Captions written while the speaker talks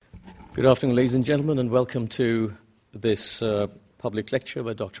Good afternoon, ladies and gentlemen, and welcome to this public lecture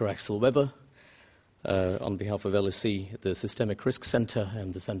by Dr. Axel Weber on behalf of LSE, the Systemic Risk Center,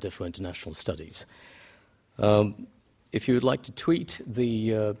 and the Center for International Studies. If you would like to tweet,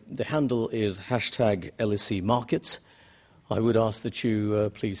 the handle is hashtag LSE Markets. I would ask that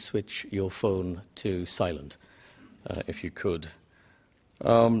you please switch your phone to silent, if you could.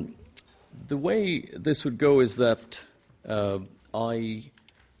 The way this would go is that I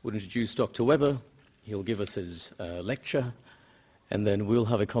would introduce Dr. Weber. He'll give us his lecture, and then we'll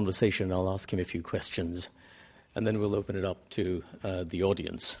have a conversation. I'll ask him a few questions, and then we'll open it up to the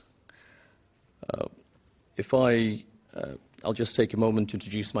audience. I'll just take a moment to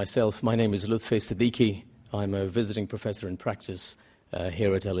introduce myself. My name is Lutfi Siddiqui. I'm a visiting professor in practice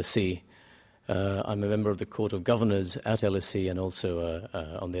here at LSE. I'm a member of the Court of Governors at LSE and also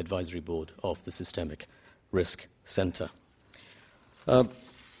on the advisory board of the Systemic Risk Center.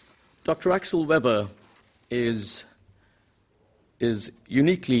 Dr. Axel Weber is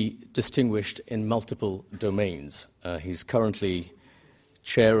uniquely distinguished in multiple domains. He's currently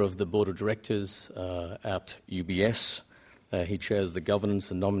chair of the board of directors at UBS. He chairs the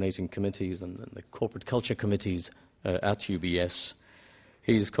governance and nominating committees and the corporate culture committees at UBS.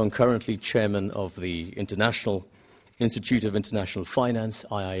 He's concurrently chairman of the International Institute of International Finance,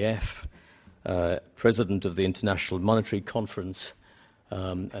 IIF, president of the International Monetary Conference,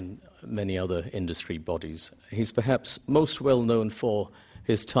 and many other industry bodies. He's perhaps most well known for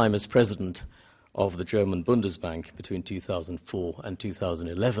his time as president of the German Bundesbank between 2004 and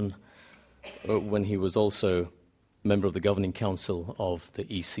 2011, when he was also member of the governing council of the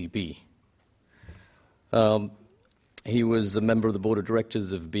ECB. He was a member of the board of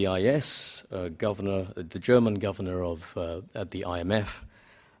directors of BIS, the German governor at the IMF,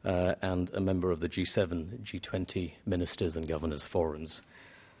 and a member of the G7, G20 ministers and governors forums.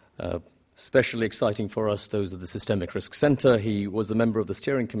 Especially exciting for us, those of the Systemic Risk Center. He was a member of the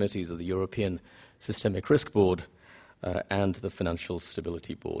steering committees of the European Systemic Risk Board and the Financial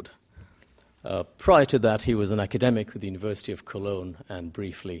Stability Board. Prior to that, he was an academic with the University of Cologne and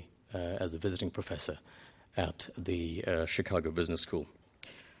briefly as a visiting professor at the Chicago Business School.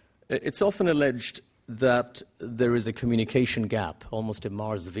 It's often alleged that there is a communication gap, almost a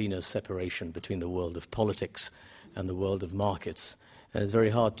Mars-Venus separation between the world of politics and the world of markets. And it's very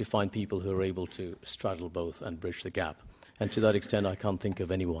hard to find people who are able to straddle both and bridge the gap. And to that extent, I can't think of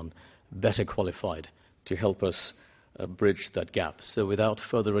anyone better qualified to help us bridge that gap. So without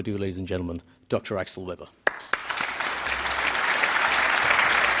further ado, ladies and gentlemen, Dr. Axel Weber.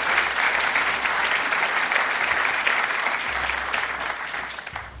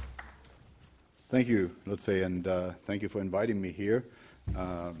 Thank you, Lutfi, and thank you for inviting me here.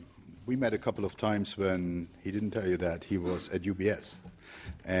 We met a couple of times when he didn't tell you that he was at UBS,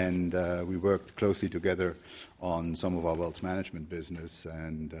 and we worked closely together on some of our wealth management business,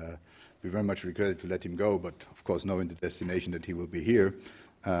 and we very much regretted to let him go, but of course knowing the destination that he will be here,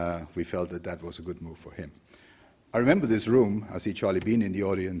 we felt that that was a good move for him. I remember this room. I see Charlie Bean in the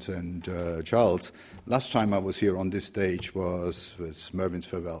audience and Charles. Last time I was here on this stage was Mervin's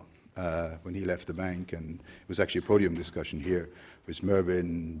farewell. When he left the bank, and it was actually a podium discussion here with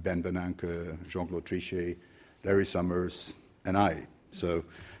Mervyn, Ben Bernanke, Jean-Claude Trichet, Larry Summers, and I. So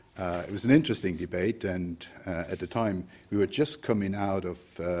it was an interesting debate, and at the time we were just coming out of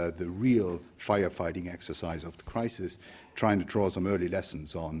the real firefighting exercise of the crisis, trying to draw some early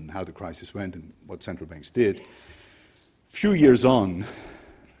lessons on how the crisis went and what central banks did. A few years on,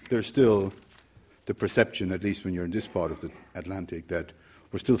 there's still the perception, at least when you're in this part of the Atlantic, that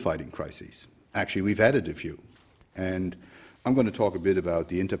we're still fighting crises. Actually, we've added a few. And I'm going to talk a bit about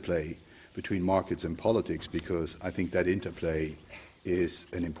the interplay between markets and politics, because I think that interplay is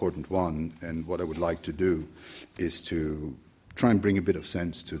an important one. And what I would like to do is to try and bring a bit of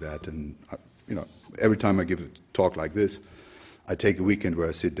sense to that. And, every time I give a talk like this, I take a weekend where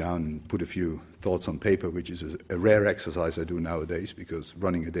I sit down and put a few thoughts on paper, which is a rare exercise I do nowadays, because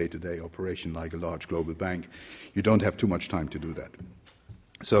running a day-to-day operation like a large global bank, you don't have too much time to do that.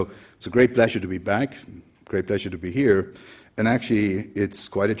 So it's a great pleasure to be back, great pleasure to be here. And actually, it's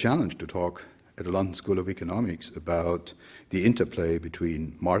quite a challenge to talk at the London School of Economics about the interplay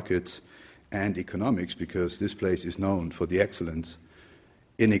between markets and economics, because this place is known for the excellence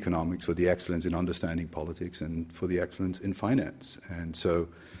in economics, for the excellence in understanding politics, and for the excellence in finance. And so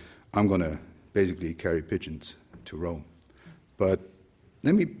I'm going to basically carry pigeons to Rome. But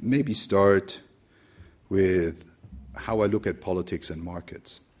let me maybe start with how I look at politics and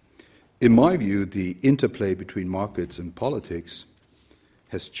markets. In my view, the interplay between markets and politics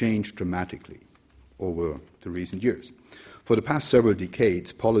has changed dramatically over the recent years. For For the past several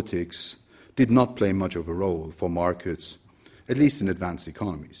decades, politics did not play much of a role for markets, at least in advanced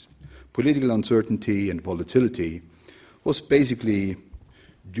economies. Political uncertainty and volatility was basically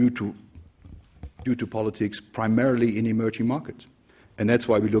due to politics primarily in emerging markets. And that's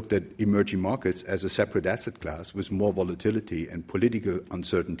why we looked at emerging markets as a separate asset class with more volatility, and political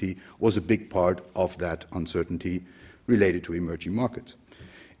uncertainty was a big part of that uncertainty related to emerging markets.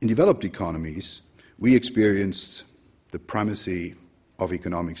 In developed economies, we experienced the primacy of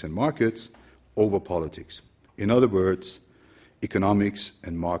economics and markets over politics. In other words, economics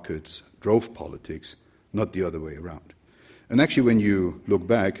and markets drove politics, not the other way around. And actually, when you look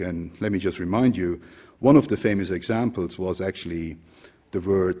back, and let me just remind you, one of the famous examples was actually the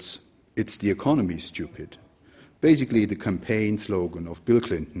words, "It's the economy, stupid." Basically, the campaign slogan of Bill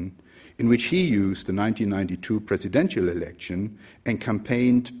Clinton, in which he used the 1992 presidential election and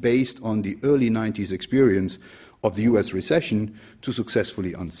campaigned based on the early 90s experience of the US recession to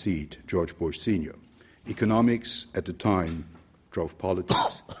successfully unseat George Bush Sr. Economics at the time drove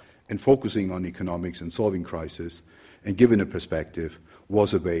politics, and focusing on economics and solving crisis and giving a perspective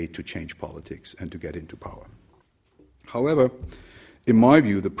was a way to change politics and to get into power. However, in my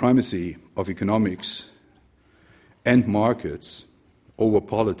view, the primacy of economics and markets over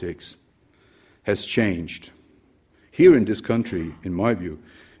politics has changed. Here in this country, in my view,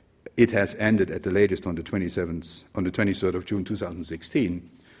 it has ended at the latest on the 23rd of June 2016,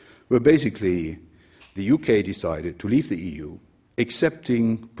 where basically the UK decided to leave the EU,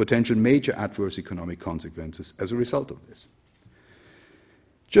 accepting potential major adverse economic consequences as a result of this.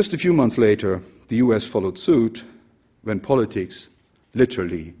 Just a few months later, the US followed suit when politics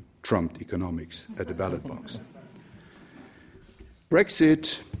literally trumped economics at the ballot box.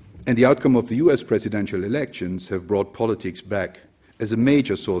 Brexit and the outcome of the US presidential elections have brought politics back as a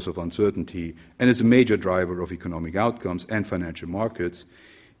major source of uncertainty and as a major driver of economic outcomes and financial markets,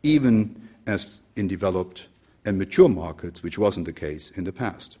 even as in developed and mature markets, which wasn't the case in the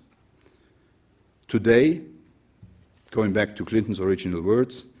past. Today, going back to Clinton's original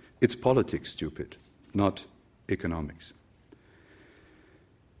words, it's politics, stupid, not economics.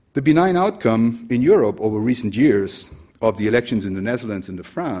 The benign outcome in Europe over recent years of the elections in the Netherlands and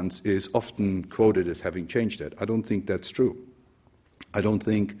France is often quoted as having changed that. I don't think that's true. I don't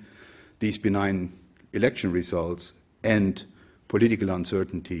think these benign election results end political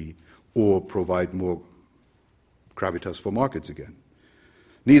uncertainty or provide more gravitas for markets again.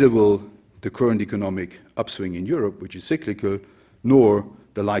 Neither will the current economic upswing in Europe, which is cyclical, nor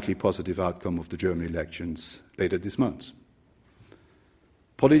the likely positive outcome of the German elections later this month.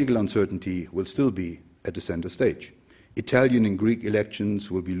 Political uncertainty will still be at the center stage. Italian and Greek elections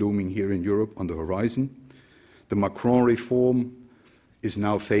will be looming here in Europe on the horizon. The Macron reform is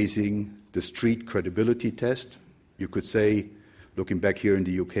now facing the street credibility test. You could say, looking back here in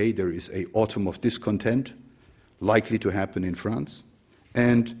the UK, there is an autumn of discontent likely to happen in France.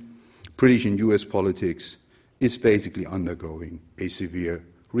 And British and US politics is basically undergoing a severe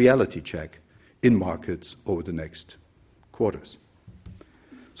reality check in markets over the next quarters.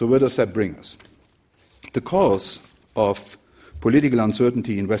 So where does that bring us? The cause of political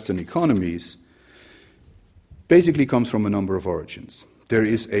uncertainty in Western economies basically comes from a number of origins. There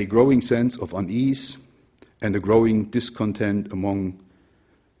is a growing sense of unease and a growing discontent among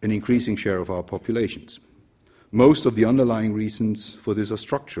an increasing share of our populations. Most of the underlying reasons for this are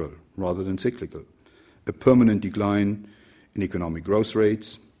structural rather than cyclical. A permanent decline in economic growth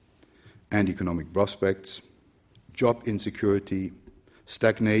rates and economic prospects, job insecurity,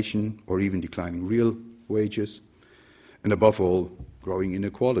 stagnation or even declining real wages, and above all, growing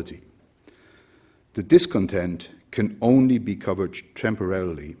inequality. The discontent can only be covered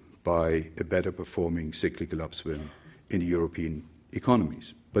temporarily by a better performing cyclical upswing in the European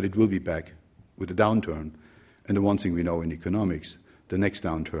economies. But it will be back with a downturn. And the one thing we know in economics, the next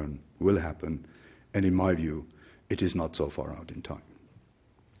downturn will happen. And in my view, it is not so far out in time.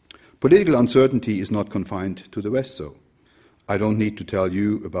 Political uncertainty is not confined to the West, though. I don't need to tell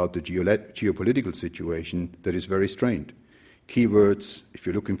you about the geopolitical situation that is very strained. Keywords, if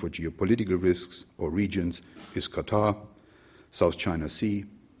you're looking for geopolitical risks or regions, is Qatar, South China Sea,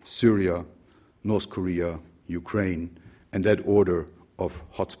 Syria, North Korea, Ukraine, and that order of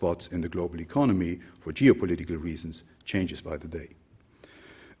hotspots in the global economy for geopolitical reasons changes by the day.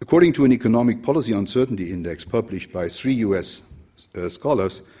 According to an economic policy uncertainty index published by 3 US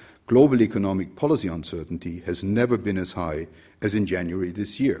scholars, global economic policy uncertainty has never been as high as in January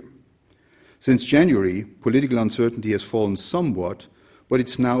this year. Since January, political uncertainty has fallen somewhat, but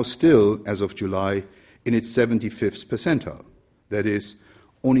it's now still, as of July, in its 75th percentile. That is,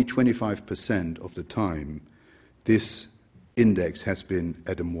 only 25% of the time this index has been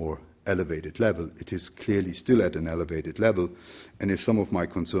at a more elevated level. It is clearly still at an elevated level, and if some of my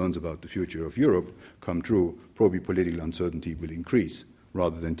concerns about the future of Europe come true, probably political uncertainty will increase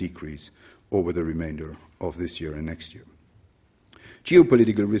rather than decrease over the remainder of this year and next year.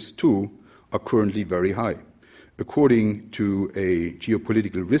 Geopolitical risks, too, are currently very high. According to a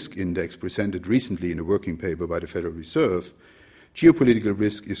geopolitical risk index presented recently in a working paper by the Federal Reserve, geopolitical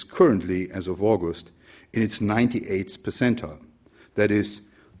risk is currently, as of August, in its 98th percentile. That is,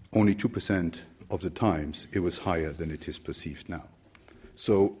 only 2% of the times it was higher than it is perceived now.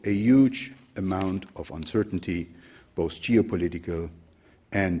 So a huge amount of uncertainty, both geopolitical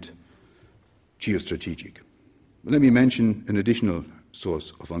and geostrategic. Let me mention an additional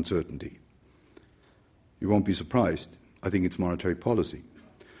source of uncertainty. You won't be surprised. I think it's monetary policy.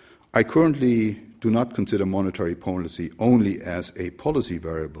 I currently do not consider monetary policy only as a policy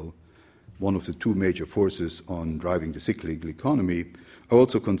variable, one of the two major forces on driving the cyclical economy. I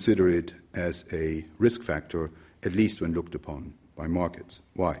also consider it as a risk factor, at least when looked upon by markets.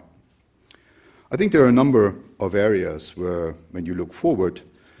 Why? I think there are a number of areas where, when you look forward,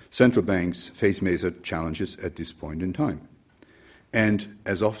 central banks face major challenges at this point in time. And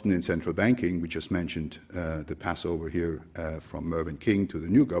as often in central banking, we just mentioned the passover here from Mervyn King to the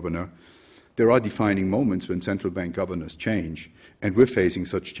new governor, there are defining moments when central bank governors change, and we're facing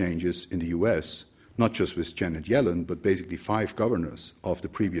such changes in the US, not just with Janet Yellen, but basically 5 governors of the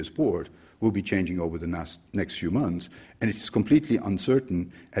previous board will be changing over the next few months, and it is completely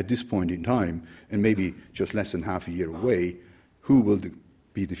uncertain at this point in time, and maybe just less than half a year away, who will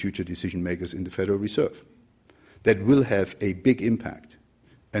be the future decision makers in the Federal Reserve. That will have a big impact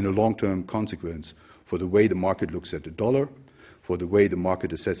and a long-term consequence for the way the market looks at the dollar, for the way the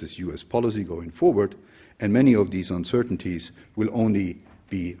market assesses US policy going forward, and many of these uncertainties will only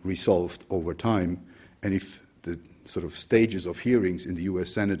be resolved over time. And if the sort of stages of hearings in the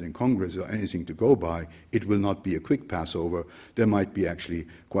US Senate and Congress are anything to go by, it will not be a quick passover. There might be actually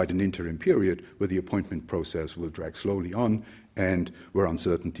quite an interim period where the appointment process will drag slowly on and where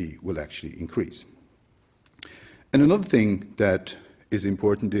uncertainty will actually increase. And another thing that is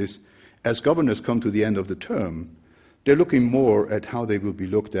important is, as governors come to the end of the term, they're looking more at how they will be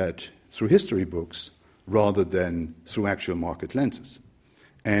looked at through history books rather than through actual market lenses.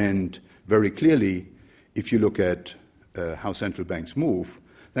 And very clearly, if you look at how central banks move,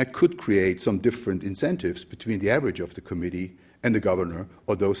 that could create some different incentives between the average of the committee and the governor,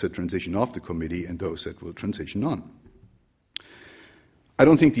 or those that transition off the committee and those that will transition on. I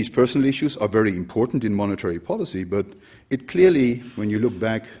don't think these personal issues are very important in monetary policy, but it clearly, when you look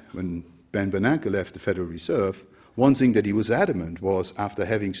back when Ben Bernanke left the Federal Reserve, one thing that he was adamant was, after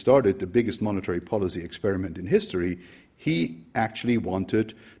having started the biggest monetary policy experiment in history, he actually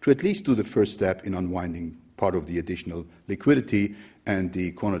wanted to at least do the first step in unwinding part of the additional liquidity and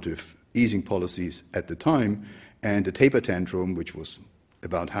the quantitative easing policies at the time. And the taper tantrum, which was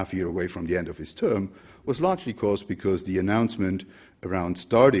about half a year away from the end of his term, was largely caused because the announcement around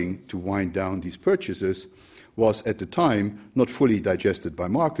starting to wind down these purchases was at the time not fully digested by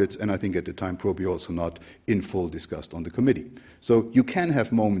markets, and I think at the time probably also not in full discussed on the committee. So you can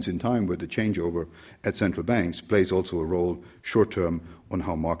have moments in time where the changeover at central banks plays also a role short-term on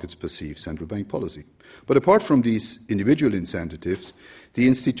how markets perceive central bank policy. But apart from these individual incentives, the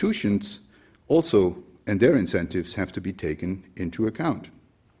institutions also and their incentives have to be taken into account.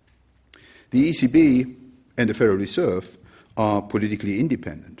 The ECB and the Federal Reserve are politically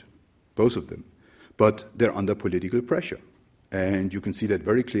independent, both of them, but they're under political pressure. And you can see that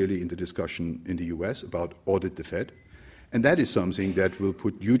very clearly in the discussion in the US about audit the Fed. And that is something that will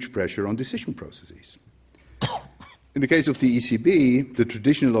put huge pressure on decision processes. In the case of the ECB, the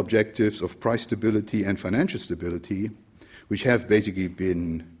traditional objectives of price stability and financial stability, which have basically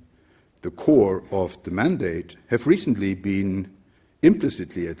been the core of the mandate, have recently been,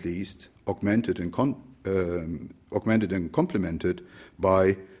 implicitly at least, augmented and complemented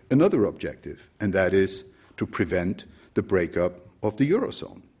by another objective, and that is to prevent the breakup of the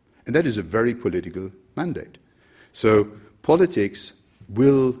Eurozone. And that is a very political mandate. So politics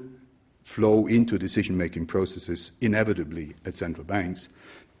will flow into decision-making processes inevitably at central banks,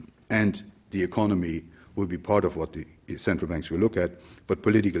 and the economy will be part of what the central banks will look at, but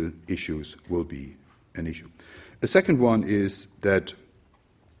political issues will be an issue. A second one is that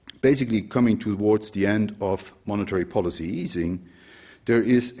basically coming towards the end of monetary policy easing, there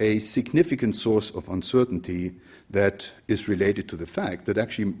is a significant source of uncertainty that is related to the fact that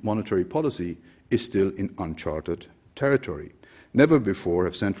actually monetary policy is still in uncharted territory. Never before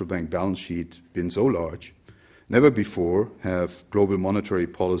have central bank balance sheets been so large. Never before have global monetary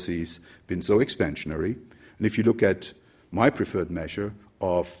policies been so expansionary. And if you look at my preferred measure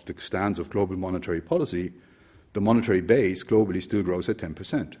of the stance of global monetary policy, the monetary base globally still grows at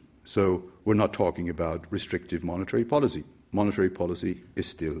 10%. So we're not talking about restrictive monetary policy. Monetary policy is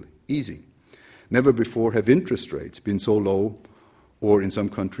still easing. Never before have interest rates been so low, or in some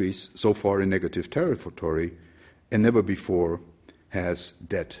countries so far in negative territory, and never before has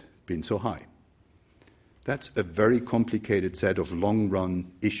debt been so high. That's a very complicated set of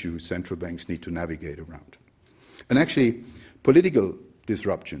long-run issues central banks need to navigate around. And actually, political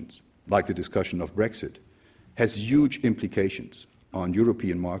disruptions, like the discussion of Brexit, has huge implications on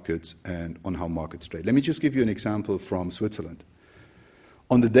European markets and on how markets trade. Let me just give you an example from Switzerland.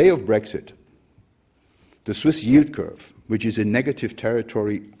 On the day of Brexit, the Swiss yield curve, which is in negative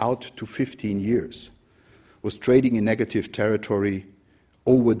territory out to 15 years, was trading in negative territory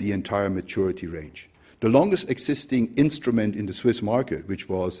over the entire maturity range. The longest existing instrument in the Swiss market, which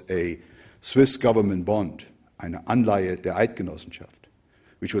was a Swiss government bond, eine Anleihe der Eidgenossenschaft,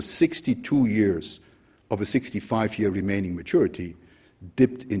 which was 62 years of a 65-year remaining maturity,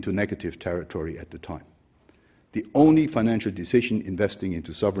 dipped into negative territory at the time. The only financial decision investing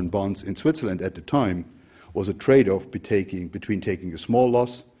into sovereign bonds in Switzerland at the time was a trade-off between taking a small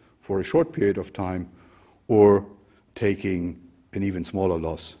loss for a short period of time or taking an even smaller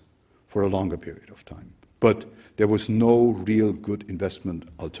loss for a longer period of time. But there was no real good investment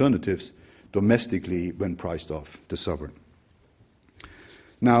alternatives domestically when priced off the sovereign.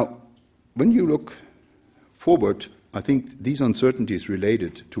 Now, when you look forward, I think these uncertainties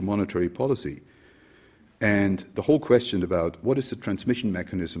related to monetary policy and the whole question about what is the transmission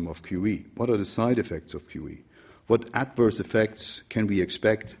mechanism of QE, what are the side effects of QE, what adverse effects can we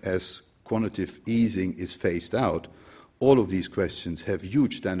expect as quantitative easing is phased out, all of these questions have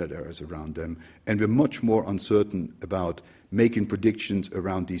huge standard errors around them, and we're much more uncertain about making predictions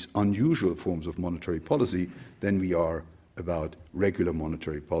around these unusual forms of monetary policy than we are about regular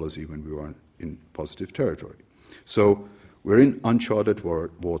monetary policy when we were in positive territory. So we're in uncharted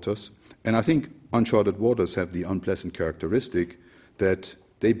waters, and I think uncharted waters have the unpleasant characteristic that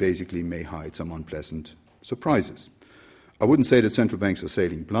they basically may hide some unpleasant surprises. I wouldn't say that central banks are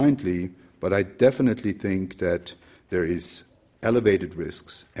sailing blindly, but I definitely think that there is elevated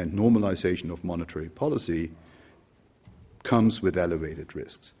risks, and normalization of monetary policy comes with elevated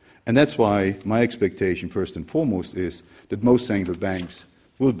risks. And that's why my expectation, first and foremost, is that most central banks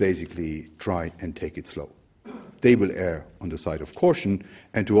will basically try and take it slow. They will err on the side of caution,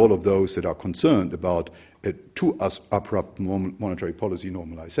 and to all of those that are concerned about a too abrupt monetary policy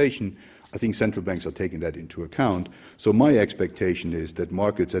normalization, I think central banks are taking that into account. So my expectation is that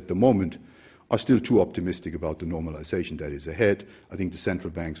markets at the moment are still too optimistic about the normalization that is ahead. I think the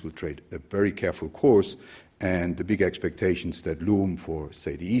central banks will trade a very careful course, and the big expectations that loom for,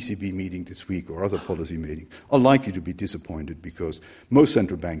 say, the ECB meeting this week or other policy meetings are likely to be disappointed because most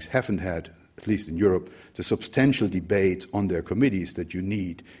central banks haven't had, at least in Europe, the substantial debates on their committees that you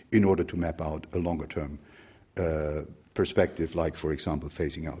need in order to map out a longer-term perspective, like, for example,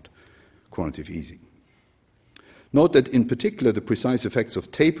 phasing out quantitative easing. Note that, in particular, the precise effects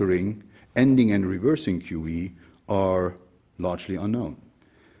of tapering, ending and reversing QE are largely unknown.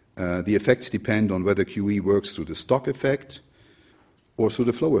 The effects depend on whether QE works through the stock effect or through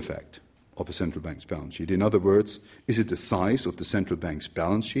the flow effect of a central bank's balance sheet. In other words, is it the size of the central bank's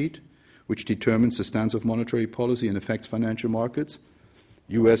balance sheet which determines the stance of monetary policy and affects financial markets?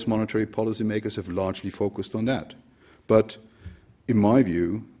 US monetary policymakers have largely focused on that. But in my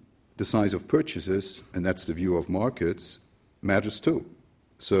view, the size of purchases, and that's the view of markets, matters too.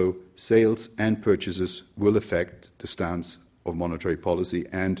 So sales and purchases will affect the stance of monetary policy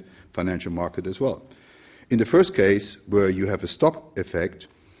and financial market as well. In the first case, where you have a stock effect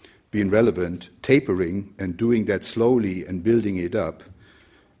being relevant, tapering and doing that slowly and building it up,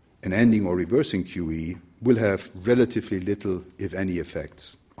 and ending or reversing QE will have relatively little, if any,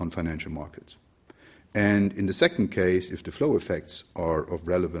 effects on financial markets. And in the second case, if the flow effects are of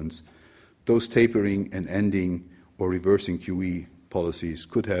relevance, those tapering and ending or reversing QE policies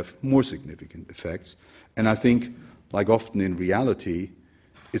could have more significant effects. And I think, like often in reality,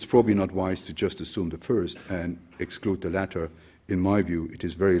 it's probably not wise to just assume the first and exclude the latter. In my view, it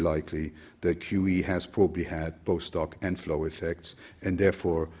is very likely that QE has probably had both stock and flow effects, and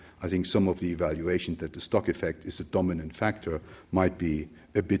therefore I think some of the evaluation that the stock effect is a dominant factor might be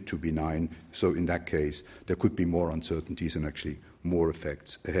a bit too benign. So in that case, there could be more uncertainties and actually more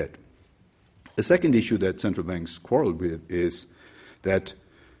effects ahead. A second issue that central banks quarrel with is that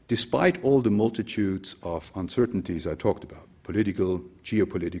despite all the multitudes of uncertainties I talked about, political,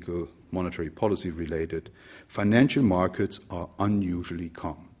 geopolitical, monetary policy related, financial markets are unusually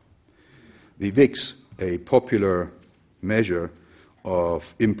calm. The VIX, a popular measure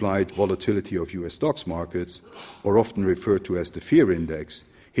of implied volatility of US stocks markets, or often referred to as the fear index,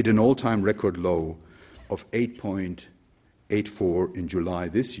 hit an all-time record low of 8.84 in July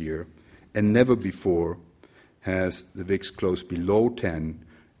this year, and never before has the VIX closed below 10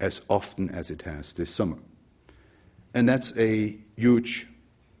 as often as it has this summer. And that's a huge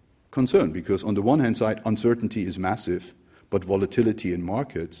concern because on the one hand side, uncertainty is massive, but volatility in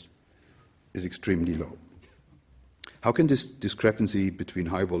markets is extremely low. How can this discrepancy between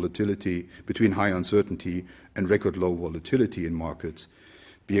high uncertainty and record low volatility in markets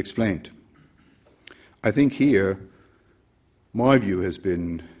be explained? I think here my view has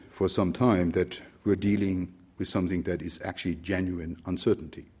been for some time that we're dealing with something that is actually genuine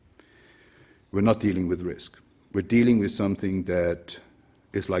uncertainty. We're not dealing with risk. We're dealing with something that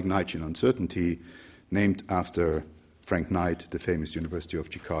is like Knightian uncertainty, named after Frank Knight, the famous University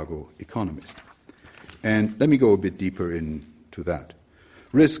of Chicago economist. And let me go a bit deeper into that.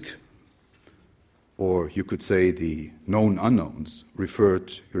 Risk, or you could say the known unknowns,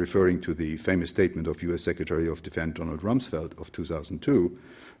 referring to the famous statement of U.S. Secretary of Defense Donald Rumsfeld of 2002,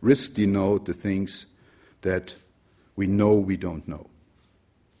 risks denote the things that we know we don't know.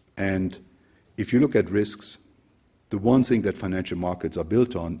 And if you look at risks, the one thing that financial markets are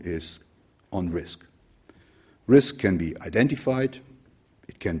built on is on risk. Risk can be identified,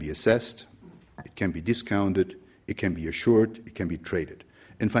 it can be assessed, it can be discounted, it can be assured, it can be traded.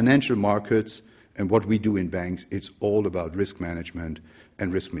 In financial markets and what we do in banks, it's all about risk management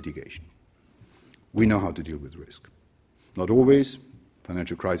and risk mitigation. We know how to deal with risk. Not always.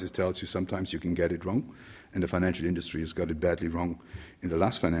 Financial crisis tells you sometimes you can get it wrong, and the financial industry has got it badly wrong in the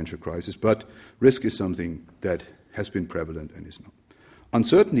last financial crisis, but risk is something that has been prevalent and is not.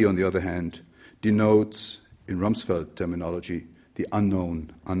 Uncertainty, on the other hand, denotes, in Rumsfeld terminology, the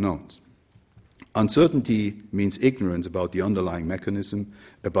unknown unknowns. Uncertainty means ignorance about the underlying mechanism,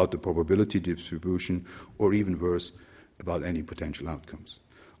 about the probability distribution, or even worse, about any potential outcomes.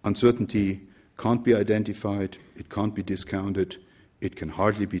 Uncertainty can't be identified, it can't be discounted, it can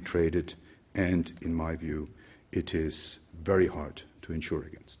hardly be traded, and in my view, it is very hard to insure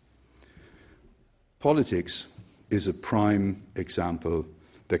against. Politics is a prime example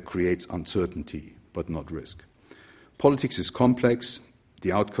that creates uncertainty, but not risk. Politics is complex.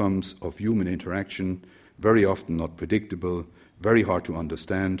 The outcomes of human interaction, very often not predictable, very hard to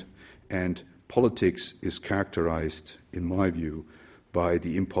understand, and politics is characterized, in my view, by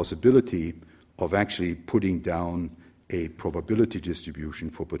the impossibility of actually putting down a probability distribution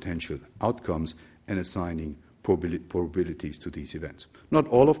for potential outcomes and assigning probabilities to these events. Not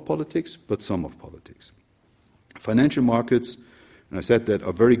all of politics, but some of politics. Financial markets, and I said that,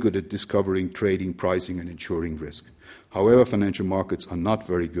 are very good at discovering, trading, pricing, and insuring risk. However, financial markets are not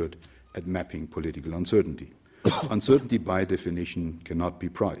very good at mapping political uncertainty. Uncertainty, by definition, cannot be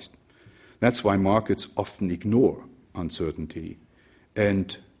priced. That's why markets often ignore uncertainty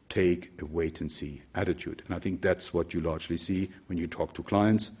and take a wait-and-see attitude. And I think that's what you largely see when you talk to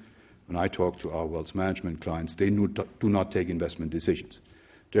clients. When I talk to our wealth management clients, they do not take investment decisions.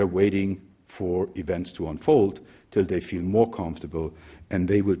 They're waiting for events to unfold till they feel more comfortable, and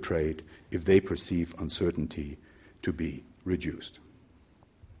they will trade if they perceive uncertainty to be reduced.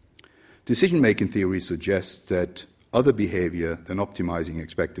 Decision-making theory suggests that other behavior than optimizing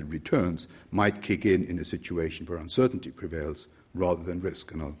expected returns might kick in a situation where uncertainty prevails rather than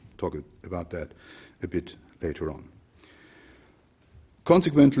risk, and I'll talk about that a bit later on.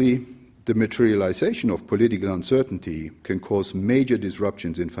 Consequently, the materialization of political uncertainty can cause major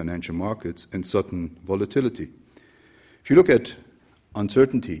disruptions in financial markets and sudden volatility. If you look at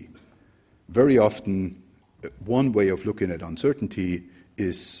uncertainty, very often one way of looking at uncertainty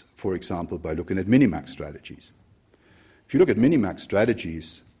is, for example, by looking at minimax strategies. If you look at minimax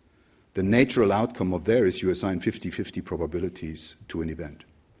strategies, the natural outcome of there is you assign 50-50 probabilities to an event.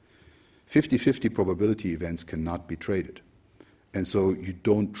 50-50 probability events cannot be traded. And so you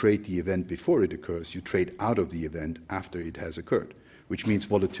don't trade the event before it occurs, you trade out of the event after it has occurred, which means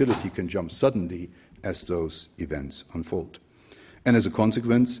volatility can jump suddenly as those events unfold. And as a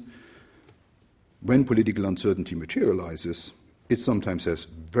consequence, when political uncertainty materializes, it sometimes has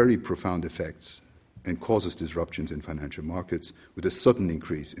very profound effects and causes disruptions in financial markets with a sudden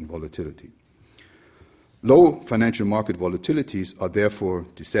increase in volatility. Low financial market volatilities are therefore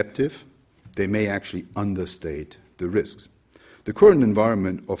deceptive. They may actually understate the risks. The current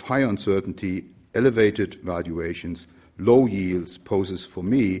environment of high uncertainty, elevated valuations, low yields poses for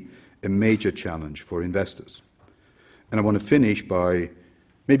me a major challenge for investors. And I want to finish by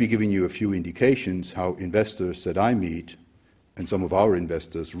maybe giving you a few indications how investors that I meet and some of our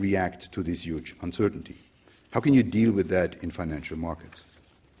investors react to this huge uncertainty. How can you deal with that in financial markets?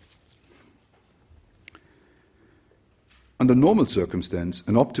 Under normal circumstance,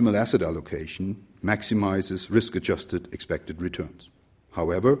 an optimal asset allocation maximizes risk-adjusted expected returns.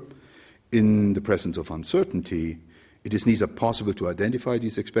 However, in the presence of uncertainty, it is neither possible to identify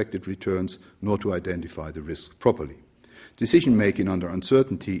these expected returns nor to identify the risk properly. Decision-making under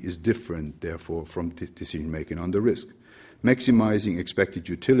uncertainty is different, therefore, from decision-making under risk. Maximizing expected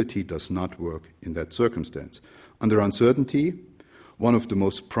utility does not work in that circumstance. Under uncertainty, one of the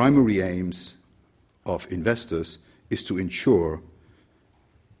most primary aims of investors is to ensure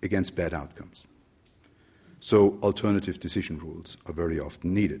against bad outcomes. So alternative decision rules are very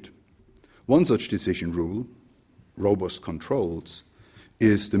often needed. One such decision rule, robust controls,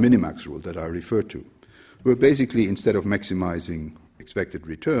 is the Minimax rule that I referred to, where basically instead of maximizing expected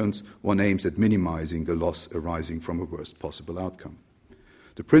returns, one aims at minimizing the loss arising from a worst possible outcome.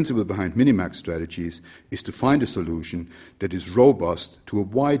 The principle behind Minimax strategies is to find a solution that is robust to a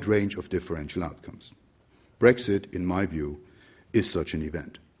wide range of differential outcomes. Brexit, in my view, is such an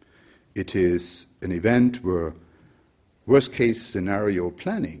event. It is an event where worst-case scenario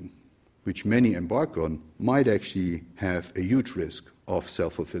planning, which many embark on, might actually have a huge risk of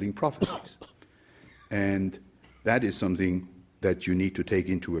self-fulfilling prophecies. And that is something that you need to take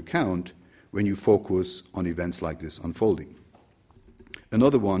into account when you focus on events like this unfolding.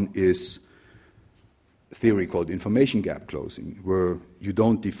 Another one is a theory called information gap closing, where you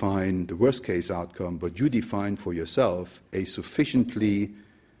don't define the worst-case outcome, but you define for yourself a sufficiently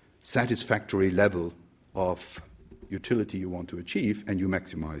satisfactory level of utility you want to achieve, and you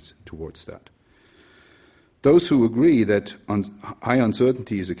maximize towards that. Those who agree that high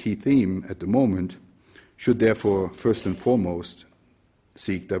uncertainty is a key theme at the moment should therefore first and foremost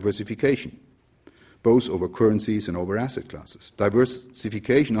seek diversification, both over currencies and over asset classes.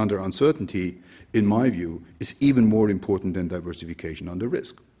 Diversification under uncertainty, in my view, is even more important than diversification under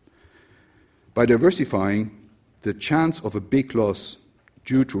risk. By diversifying, the chance of a big loss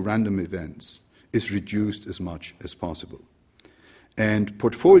due to random events is reduced as much as possible. And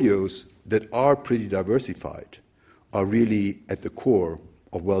portfolios that are pretty diversified are really at the core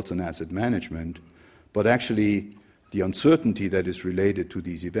of wealth and asset management, but actually the uncertainty that is related to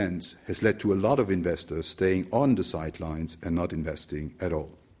these events has led to a lot of investors staying on the sidelines and not investing at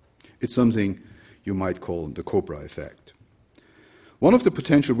all. It's something you might call the Cobra effect. One of the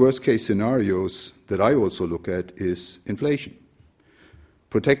potential worst-case scenarios that I also look at is inflation.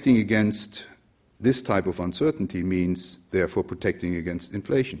 Protecting against this type of uncertainty means, therefore, protecting against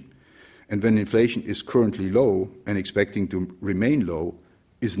inflation. And when inflation is currently low and expecting to remain low,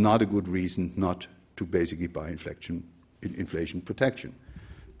 is not a good reason not to basically buy inflation protection.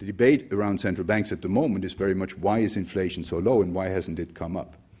 The debate around central banks at the moment is very much why is inflation so low and why hasn't it come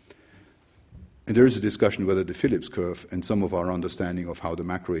up? And there is a discussion whether the Phillips curve and some of our understanding of how the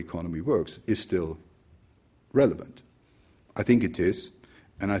macroeconomy works is still relevant. I think it is.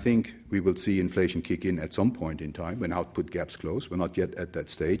 And I think we will see inflation kick in at some point in time when output gaps close. We're not yet at that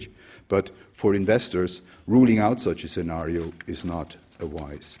stage. But for investors, ruling out such a scenario is not a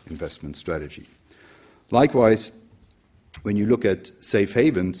wise investment strategy. Likewise, when you look at safe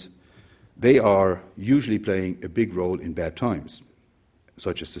havens, they are usually playing a big role in bad times,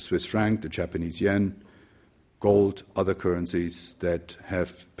 such as the Swiss franc, the Japanese yen, gold, other currencies that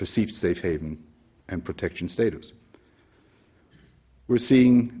have perceived safe haven and protection status. We're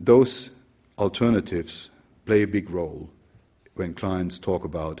seeing those alternatives play a big role when clients talk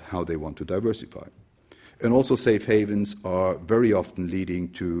about how they want to diversify. And also safe havens are very often leading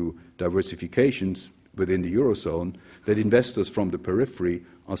to diversifications within the Eurozone that investors from the periphery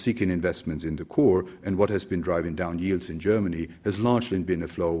are seeking investments in the core, and what has been driving down yields in Germany has largely been a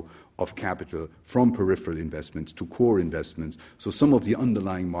flow of capital from peripheral investments to core investments. So some of the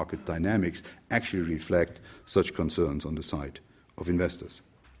underlying market dynamics actually reflect such concerns on the side of investors.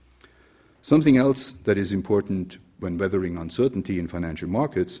 Something else that is important when weathering uncertainty in financial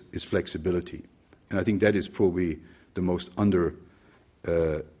markets is flexibility. And I think that is probably the most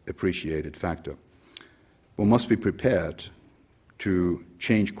underappreciated factor. One must be prepared to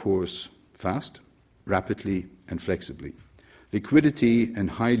change course fast, rapidly, and flexibly. Liquidity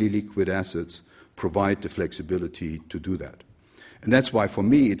and highly liquid assets provide the flexibility to do that. And that's why, for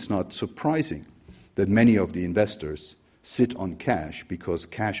me, it's not surprising that many of the investors sit on cash, because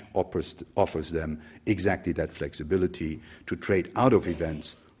cash offers them exactly that flexibility to trade out of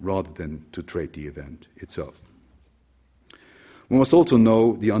events rather than to trade the event itself. We must also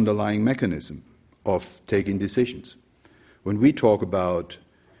know the underlying mechanism of taking decisions. When we talk about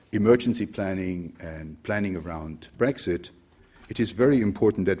emergency planning and planning around Brexit, it is very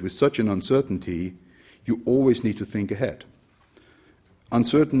important that with such an uncertainty, you always need to think ahead.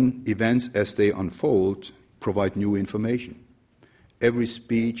 Uncertain events as they unfold provide new information. Every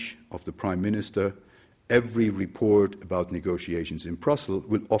speech of the Prime Minister, every report about negotiations in Brussels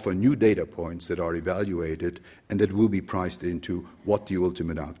will offer new data points that are evaluated and that will be priced into what the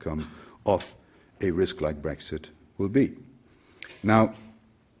ultimate outcome of a risk like Brexit will be. Now,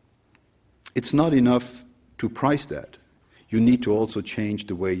 it's not enough to price that. You need to also change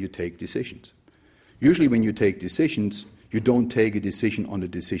the way you take decisions. Usually when you take decisions, you don't take a decision on a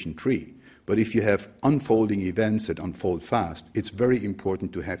decision tree. But if you have unfolding events that unfold fast, it's very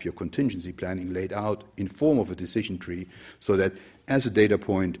important to have your contingency planning laid out in form of a decision tree so that as a data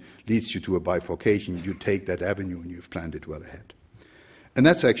point leads you to a bifurcation, you take that avenue and you've planned it well ahead. And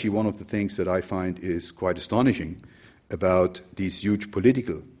that's actually one of the things that I find is quite astonishing about these huge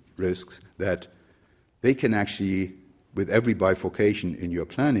political risks, that they can actually, with every bifurcation in your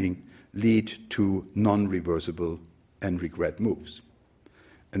planning, lead to non-reversible and regret moves.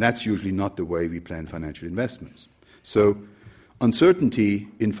 And that's usually not the way we plan financial investments. So uncertainty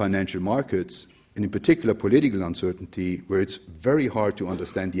in financial markets, and in particular political uncertainty, where it's very hard to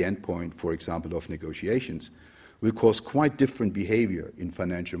understand the endpoint, for example, of negotiations, will cause quite different behavior in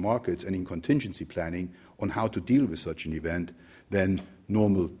financial markets and in contingency planning on how to deal with such an event than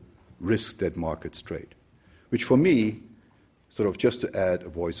normal risks that markets trade. Which for me, sort of just to add a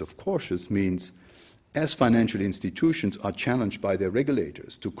voice of caution, means as financial institutions are challenged by their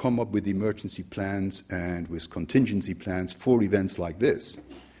regulators to come up with emergency plans and with contingency plans for events like this,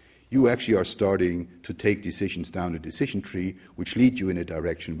 you actually are starting to take decisions down a decision tree which lead you in a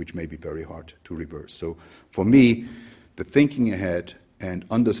direction which may be very hard to reverse. So for me, the thinking ahead and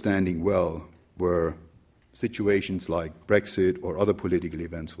understanding well where situations like Brexit or other political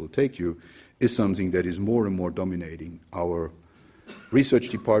events will take you is something that is more and more dominating our research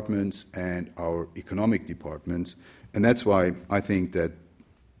departments and our economic departments. And that's why I think that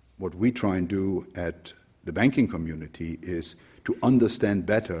what we try and do at the banking community is to understand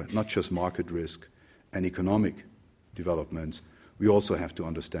better not just market risk and economic developments, we also have to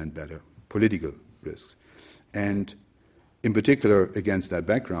understand better political risks. And in particular, against that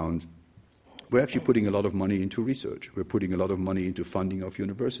background, we're actually putting a lot of money into research. We're putting a lot of money into funding of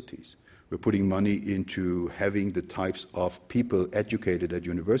universities. We're putting money into having the types of people educated at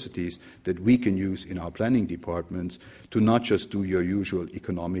universities that we can use in our planning departments to not just do your usual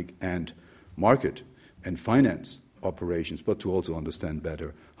economic and market and finance operations, but to also understand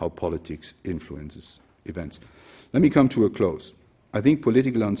better how politics influences events. Let me come to a close. I think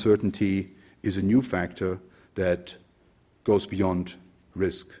political uncertainty is a new factor that goes beyond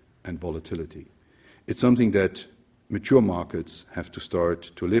risk and volatility. It's something that mature markets have to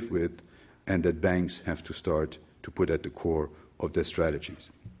start to live with, and that banks have to start to put at the core of their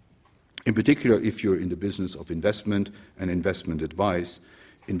strategies. In particular, if you're in the business of investment and investment advice,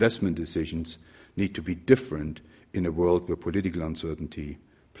 investment decisions need to be different in a world where political uncertainty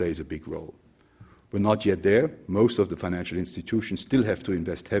plays a big role. We're not yet there. Most of the financial institutions still have to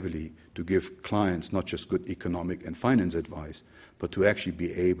invest heavily to give clients not just good economic and finance advice, but to actually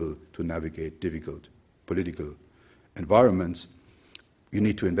be able to navigate difficult political environments. You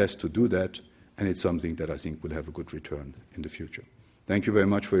need to invest to do that, and it's something that I think will have a good return in the future. Thank you very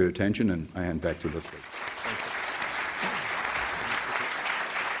much for your attention, and I hand back to Ludwig.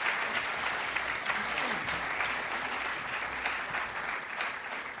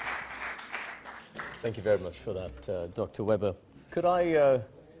 Thank you very much for that, Dr. Weber. Could I,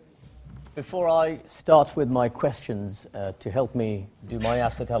 before I start with my questions, to help me do my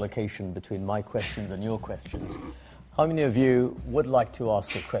asset allocation between my questions and your questions, how many of you would like to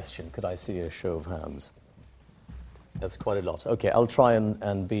ask a question? Could I see a show of hands? That's quite a lot. Okay, I'll try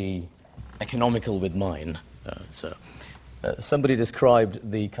and be economical with mine. Somebody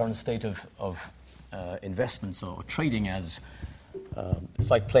described the current state of investments or trading as it's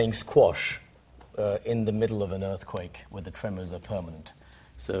like playing squash in the middle of an earthquake where the tremors are permanent.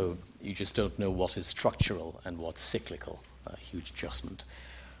 So you just don't know what is structural and what's cyclical, a huge adjustment.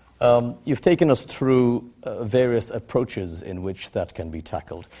 You've taken us through various approaches in which that can be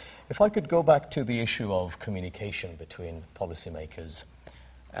tackled. If I could go back to the issue of communication between policymakers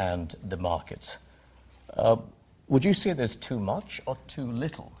and the markets, would you say there's too much or too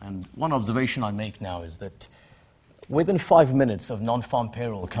little? And one observation I make now is that within 5 minutes of non-farm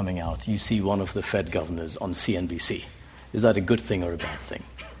payroll coming out, you see one of the Fed governors on CNBC. Is that a good thing or a bad thing?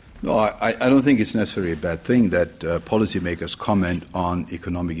 No, I don't think it's necessarily a bad thing that policymakers comment on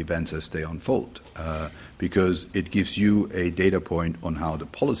economic events as they unfold, because it gives you a data point on how the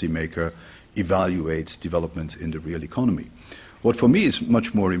policymaker evaluates developments in the real economy. What for me is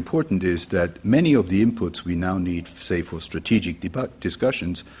much more important is that many of the inputs we now need, say, for strategic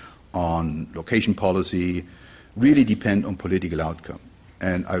discussions on location policy, really depend on political outcome.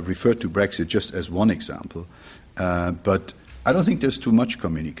 And I refer to Brexit just as one example, but I don't think there's too much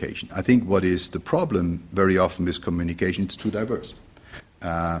communication. I think what is the problem very often with communication, it's too diverse.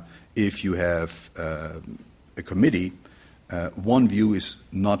 If you have a committee, one view is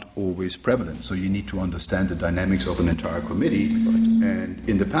not always prevalent, so you need to understand the dynamics of an entire committee. And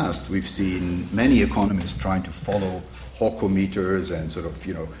in the past, we've seen many economists trying to follow Hawkometers and sort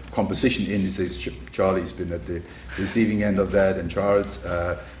of, composition indices. Charlie's been at the receiving end of that, and Charles,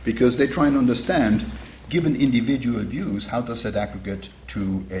 because they try and understand, given individual views, how does that aggregate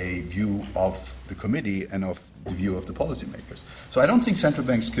to a view of the committee and of the view of the policymakers? So I don't think central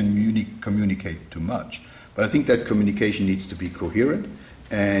banks communicate too much. But I think that communication needs to be coherent,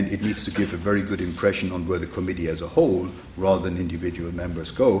 and it needs to give a very good impression on where the committee as a whole, rather than individual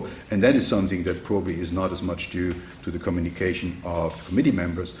members, go. And that is something that probably is not as much due to the communication of committee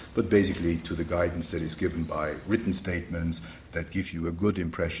members, but basically to the guidance that is given by written statements that give you a good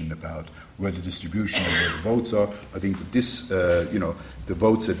impression about where the distribution and where the votes are. I think that this, the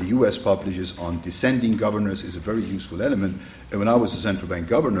votes that the US publishes on descending governors is a very useful element. And when I was a central bank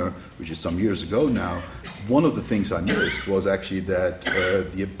governor, which is some years ago now, one of the things I noticed was actually that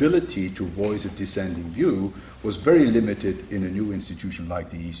the ability to voice a dissenting view was very limited in a new institution like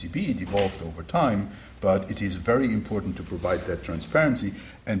the ECB. It evolved over time, but it is very important to provide that transparency,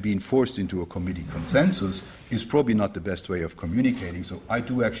 and being forced into a committee consensus is probably not the best way of communicating. So I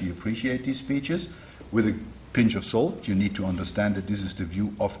do actually appreciate these speeches. With a pinch of salt, you need to understand that this is the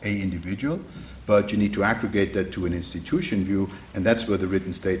view of an individual, but you need to aggregate that to an institution view, and that's where the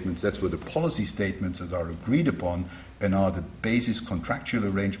written statements, that's where the policy statements that are agreed upon and are the basis contractual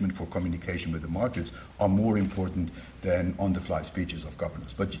arrangement for communication with the markets are more important than on-the-fly speeches of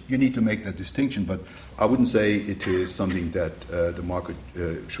governors. But you need to make that distinction, but I wouldn't say it is something that the market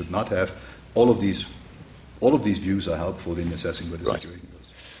should not have. All of these views are helpful in assessing where the situation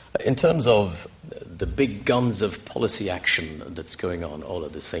goes. In terms of the big guns of policy action that's going on all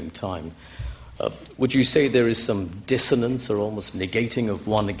at the same time, would you say there is some dissonance or almost negating of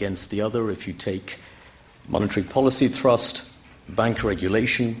one against the other if you take monetary policy thrust, bank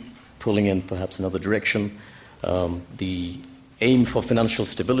regulation, pulling in perhaps another direction, the aim for financial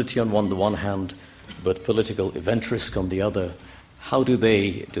stability on the one hand, but political event risk on the other? How do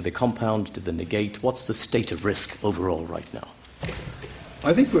they compound? Do they negate? What's the state of risk overall right now?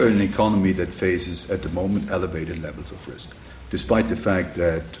 I think we're in an economy that faces, at the moment, elevated levels of risk, despite the fact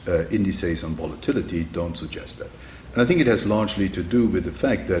that indices on volatility don't suggest that. And I think it has largely to do with the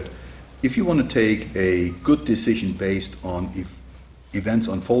fact that if you want to take a good decision based on events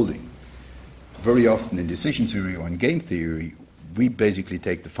unfolding, very often in decision theory or in game theory, we basically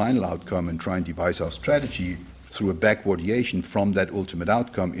take the final outcome and try and devise our strategy through a backwardiation from that ultimate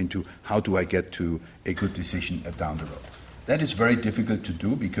outcome into how do I get to a good decision down the road. That is very difficult to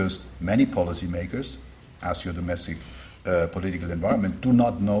do because many policymakers, as your domestic political environment, do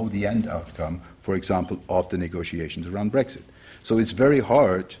not know the end outcome, for example, of the negotiations around Brexit. So it's very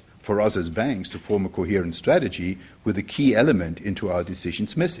hard for us as banks to form a coherent strategy with a key element into our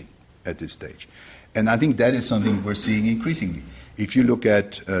decisions missing at this stage. And I think that is something we're seeing increasingly. If you look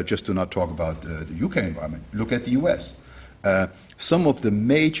at, just to not talk about the UK environment, look at the US. Some of the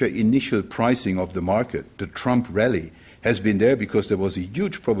major initial pricing of the market, the Trump rally, has been there because there was a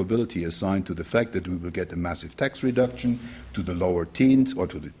huge probability assigned to the fact that we will get a massive tax reduction to the lower teens or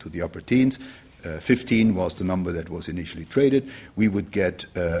to the upper teens. 15 was the number that was initially traded. We would get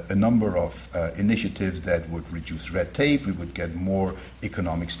a number of initiatives that would reduce red tape. We would get more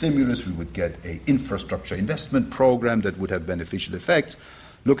economic stimulus. We would get an infrastructure investment program that would have beneficial effects.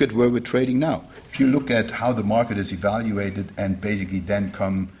 Look at where we're trading now. If you look at how the market is evaluated and basically then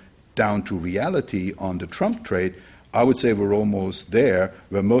come down to reality on the Trump trade, I would say we're almost there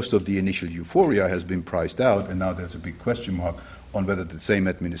where most of the initial euphoria has been priced out, and now there's a big question mark on whether the same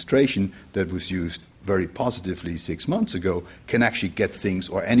administration that was used very positively 6 months ago can actually get things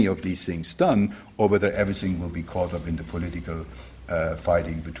or any of these things done, or whether everything will be caught up in the political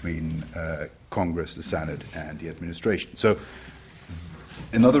fighting between Congress, the Senate, and the administration. So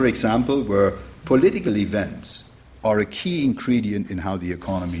another example where political events are a key ingredient in how the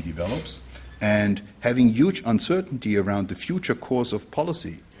economy develops, and having huge uncertainty around the future course of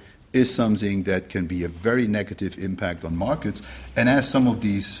policy is something that can be a very negative impact on markets. And as some of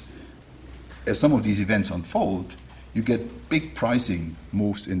these events unfold, you get big pricing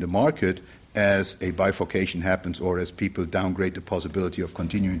moves in the market as a bifurcation happens or as people downgrade the possibility of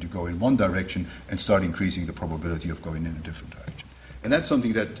continuing to go in one direction and start increasing the probability of going in a different direction. And that's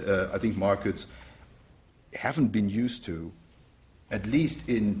something that I think markets haven't been used to, at least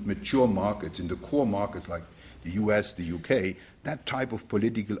in mature markets, in the core markets like the US, the UK. That type of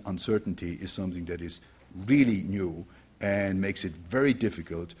political uncertainty is something that is really new and makes it very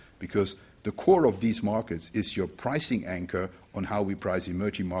difficult, because the core of these markets is your pricing anchor on how we price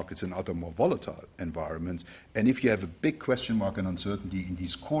emerging markets and other more volatile environments. And if you have a big question mark and uncertainty in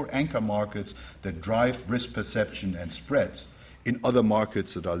these core anchor markets that drive risk perception and spreads in other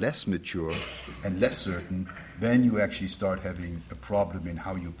markets that are less mature and less certain, then you actually start having a problem in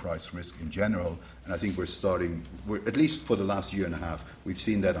how you price risk in general. And I think we're at least for the last year and a half, we've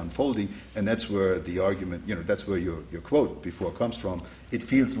seen that unfolding, and that's where the argument, that's where your quote before comes from. It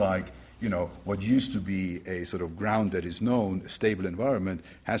feels like, what used to be a sort of ground that is known, a stable environment,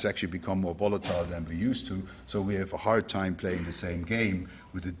 has actually become more volatile than we used to. So we have a hard time playing the same game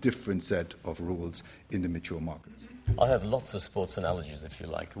with a different set of rules in the mature markets. I have lots of sports analogies, if you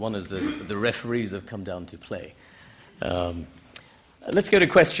like. One is the referees have come down to play. Let's go to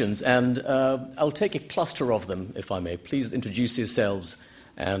questions, and I'll take a cluster of them, if I may. Please introduce yourselves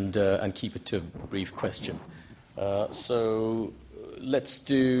and keep it to a brief question. So let's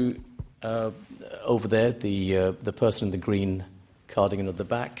do over there the person in the green cardigan at the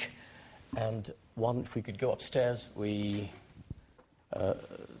back, and one, if we could go upstairs, lady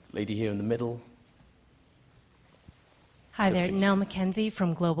here in the middle. Hi there, Nell McKenzie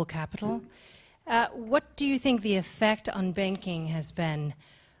from Global Capital. What do you think the effect on banking has been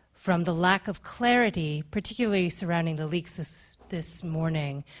from the lack of clarity, particularly surrounding the leaks this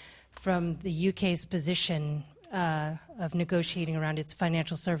morning, from the UK's position of negotiating around its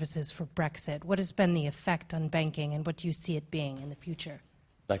financial services for Brexit? What has been the effect on banking, and what do you see it being in the future?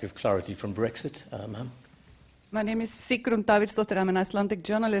 Lack of clarity from Brexit, ma'am? My name is Sigrun Davidsdóttir. I'm an Icelandic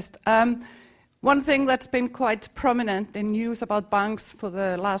journalist. One thing that's been quite prominent in news about banks for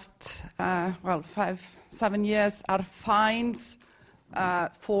the last 5-7 years are fines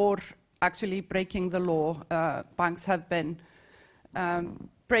for actually breaking the law. Banks have been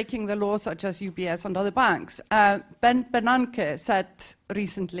breaking the law, such as UBS and other banks. Ben Bernanke said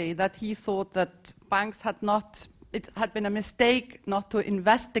recently that he thought that it had been a mistake not to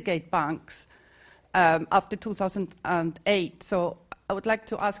investigate banks after 2008. So I would like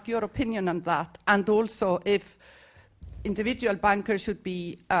to ask your opinion on that, and also if individual bankers should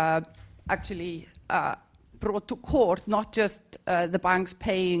be actually brought to court, not just the banks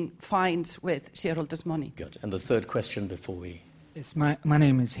paying fines with shareholders' money. Good. And the third question before we... Yes, my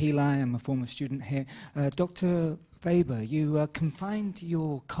name is Heli. I'm a former student here. Dr. Weber, you confined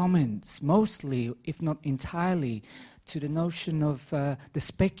your comments mostly, if not entirely, to the notion of the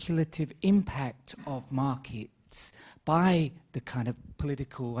speculative impact of markets by the kind of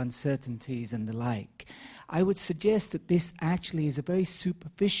political uncertainties and the like. I would suggest that this actually is a very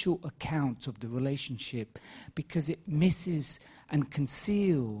superficial account of the relationship, because it misses and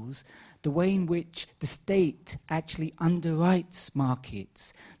conceals the way in which the state actually underwrites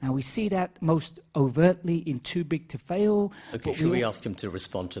markets. Now, we see that most overtly in Too Big to Fail. Okay, should we ask him to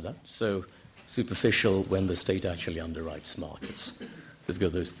respond to that? So, superficial when the state actually underwrites markets. So we've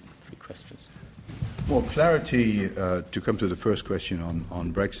got those three questions. Well, clarity, to come to the first question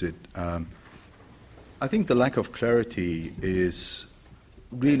on Brexit, I think the lack of clarity is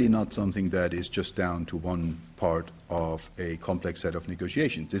really not something that is just down to one part of a complex set of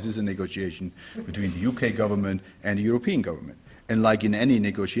negotiations. This is a negotiation between the UK government and the European government. And like in any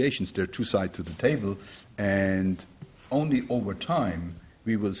negotiations, there are two sides to the table, and only over time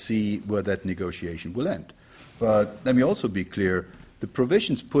we will see where that negotiation will end. But let me also be clear, the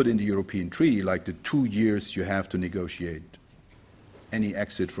provisions put in the European Treaty, like the 2 years you have to negotiate any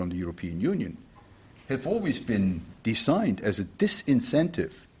exit from the European Union, have always been designed as a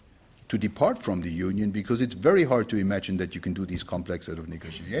disincentive to depart from the Union, because it's very hard to imagine that you can do these complex set of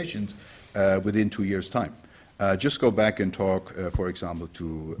negotiations within 2 years' time. Just go back and talk, for example,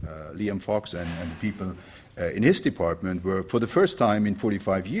 to Liam Fox and the people in his department, where for the first time in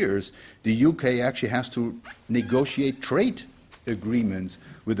 45 years, the UK actually has to negotiate trade agreements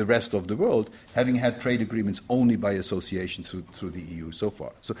with the rest of the world, having had trade agreements only by associations through the EU so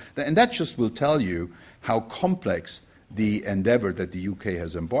far. And that just will tell you how complex the endeavor that the UK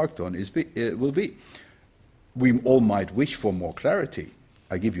has embarked on will be. We all might wish for more clarity,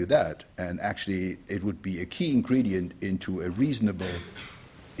 I give you that, and actually it would be a key ingredient into a reasonable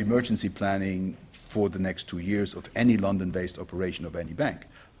emergency planning for the next 2 years of any London-based operation of any bank.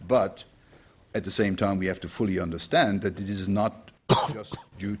 But at the same time, we have to fully understand that this is not just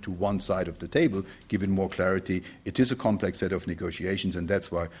due to one side of the table, given more clarity. It is a complex set of negotiations, and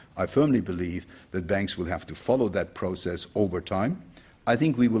that's why I firmly believe that banks will have to follow that process over time. I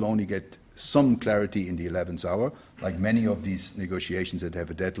think we will only get some clarity in the 11th hour. Like many of these negotiations that have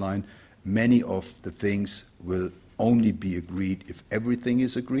a deadline, many of the things will only be agreed if everything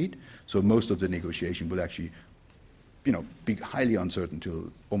is agreed. So most of the negotiation will actually, be highly uncertain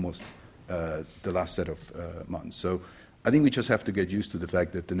till almost the last set of months. So I think we just have to get used to the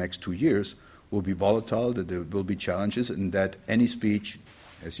fact that the next 2 years will be volatile, that there will be challenges, and that any speech,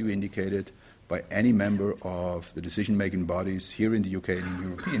 as you indicated, by any member of the decision-making bodies here in the UK and in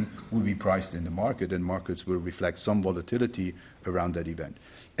European will be priced in the market, and markets will reflect some volatility around that event.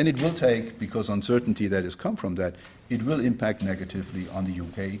 And it will take, because uncertainty that has come from that, it will impact negatively on the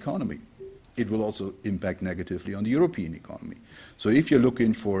UK economy. It will also impact negatively on the European economy. So if you're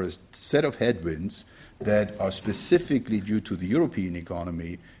looking for a set of headwinds that are specifically due to the European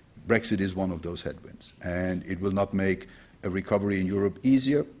economy, Brexit is one of those headwinds. And it will not make a recovery in Europe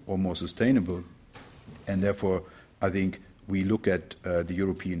easier or more sustainable. And therefore, I think we look at the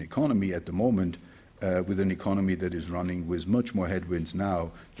European economy at the moment with an economy that is running with much more headwinds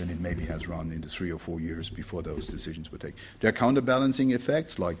now than it maybe has run in the 3 or 4 years before those decisions were taken. There are counterbalancing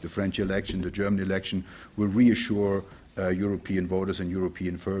effects, like the French election, the German election, will reassure European voters and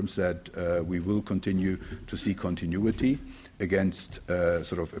European firms that we will continue to see continuity against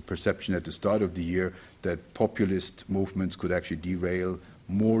sort of a perception at the start of the year that populist movements could actually derail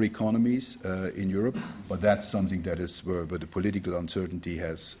more economies in Europe, but that's something that is where the political uncertainty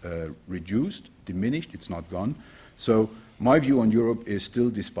has reduced, diminished, it's not gone. So my view on Europe is still,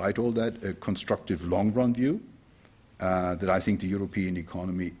 despite all that, a constructive long-run view, that I think the European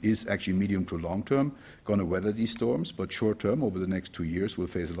economy is actually medium to long-term going to weather these storms, but short-term, over the next 2 years, will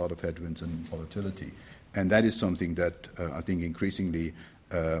face a lot of headwinds and volatility. And that is something that I think increasingly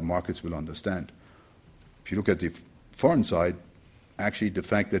markets will understand. If you look at the foreign side, actually the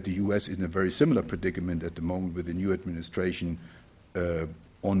fact that the US is in a very similar predicament at the moment with the new administration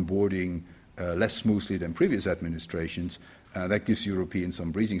onboarding less smoothly than previous administrations, that gives Europeans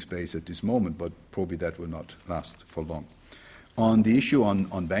some breathing space at this moment, but probably that will not last for long. On the issue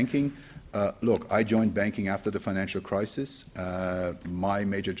on banking, look, I joined banking after the financial crisis. My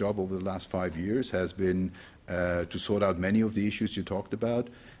major job over the last 5 years has been to sort out many of the issues you talked about.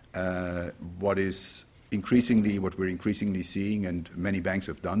 What we're increasingly seeing, and many banks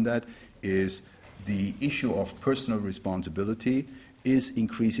have done that, is the issue of personal responsibility is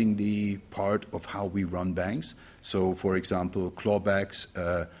increasingly part of how we run banks. So, for example, clawbacks,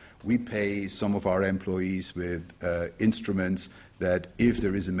 we pay some of our employees with instruments that if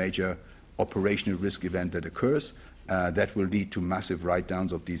there is a major operational risk event that occurs, that will lead to massive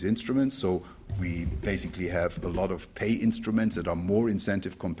write-downs of these instruments. So we basically have a lot of pay instruments that are more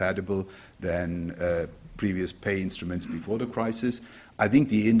incentive compatible than previous pay instruments before the crisis. I think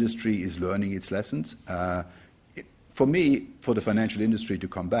the industry is learning its lessons. For me, for the financial industry to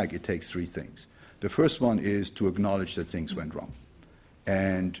come back, it takes 3 things. The first one is to acknowledge that things went wrong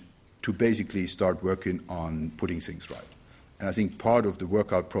and to basically start working on putting things right. And I think part of the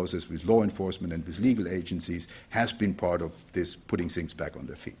workout process with law enforcement and with legal agencies has been part of this putting things back on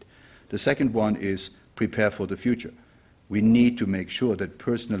their feet. The second one is prepare for the future. We need to make sure that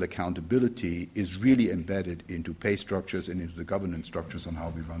personal accountability is really embedded into pay structures and into the governance structures on how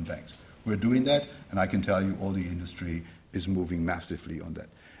we run banks. We're doing that, and I can tell you all the industry is moving massively on that.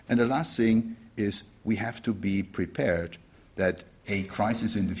 And the last thing is we have to be prepared that a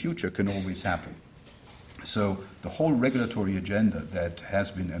crisis in the future can always happen. So the whole regulatory agenda that has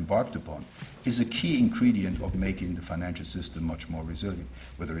been embarked upon is a key ingredient of making the financial system much more resilient,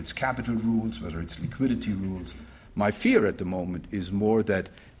 whether it's capital rules, whether it's liquidity rules. My fear at the moment is more that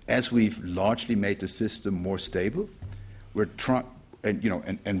as we've largely made the system more stable, we're trying,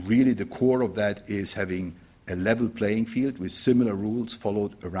 and really the core of that is having a level playing field with similar rules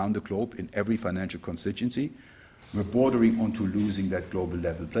followed around the globe in every financial constituency. We're bordering onto losing that global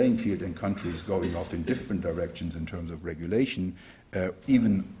level playing field and countries going off in different directions in terms of regulation,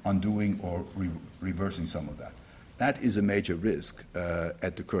 even undoing or reversing some of that. That is a major risk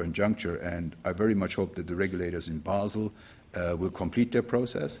at the current juncture, and I very much hope that the regulators in Basel will complete their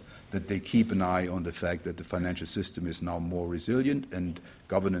process, that they keep an eye on the fact that the financial system is now more resilient and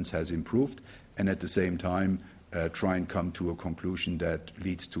governance has improved, and at the same time try and come to a conclusion that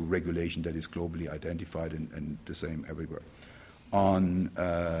leads to regulation that is globally identified and the same everywhere. On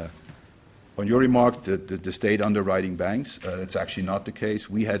On your remark, the state underwriting banks, it's actually not the case.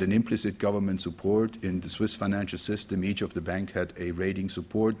 We had an implicit government support in the Swiss financial system. Each of the banks had a rating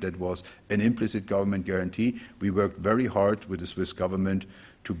support that was an implicit government guarantee. We worked very hard with the Swiss government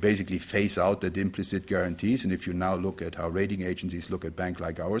to basically phase out that implicit guarantees. And if you now look at how rating agencies look at banks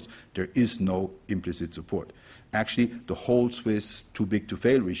like ours, there is no implicit support. Actually, the whole Swiss too big to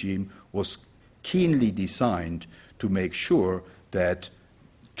fail regime was keenly designed to make sure that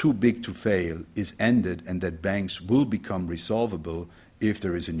too big to fail is ended and that banks will become resolvable if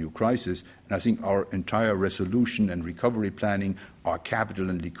there is a new crisis. And I think our entire resolution and recovery planning, our capital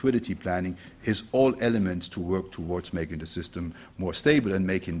and liquidity planning is all elements to work towards making the system more stable and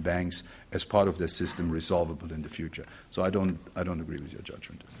making banks as part of the system resolvable in the future. So I don't agree with your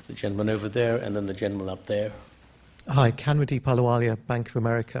judgment. The gentleman over there and then the gentleman up there. Hi, Kanwadeep Ahluwalia, Bank of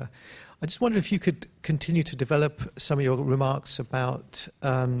America. I just wonder if you could continue to develop some of your remarks about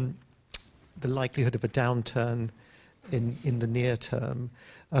the likelihood of a downturn in the near term.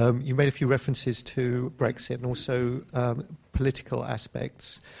 You made a few references to Brexit and also political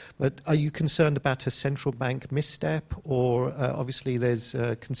aspects. But are you concerned about a central bank misstep? Or obviously there's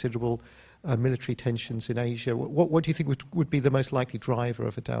considerable military tensions in Asia. What do you think would be the most likely driver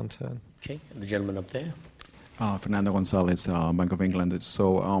of a downturn? Okay, and the gentleman up there. Fernando Gonzalez, Bank of England.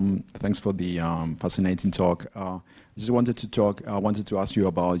 So thanks for the fascinating talk. I just wanted to ask you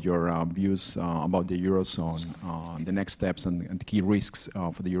about your views about the Eurozone, the next steps and the key risks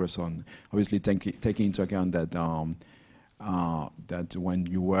for the Eurozone. Obviously, taking into account that that when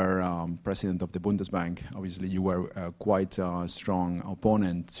you were president of the Bundesbank, obviously you were quite a strong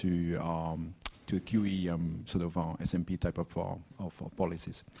opponent to QE sort of S&P type of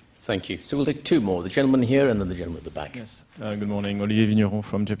policies. Thank you. So we'll take two more. The gentleman here and then the gentleman at the back. Yes. Good morning. Olivier Vigneron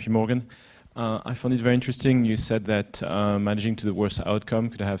from JP Morgan. I found it very interesting. You said that managing to the worst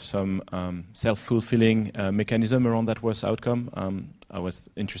outcome could have some self-fulfilling mechanism around that worst outcome. I was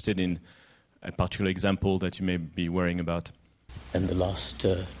interested in a particular example that you may be worrying about. And the last...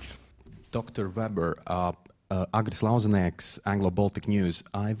 Dr. Weber, Agris Lausenex, Anglo-Baltic News.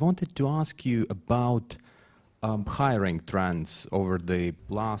 I wanted to ask you about hiring trends over the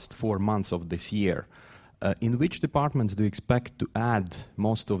last 4 months of this year. In which departments do you expect to add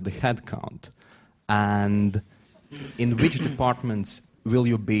most of the headcount? And in which departments will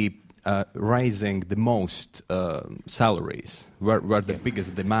you be raising the most salaries, where the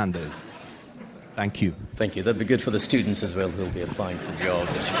biggest demand is? Thank you. Thank you. That'd be good for the students as well who'll be applying for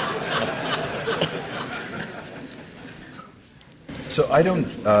jobs. So I don't,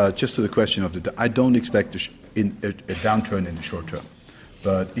 just to the question of I don't expect a downturn in the short term.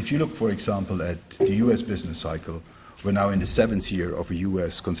 But if you look, for example, at the U.S. business cycle, we're now in the 7th year of a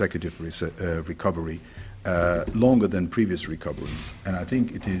U.S. consecutive recovery, longer than previous recoveries. And I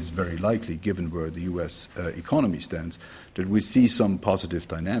think it is very likely, given where the U.S. Economy stands, that we see some positive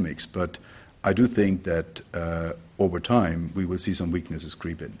dynamics. But I do think that over time we will see some weaknesses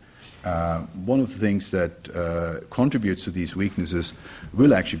creep in. One of the things that contributes to these weaknesses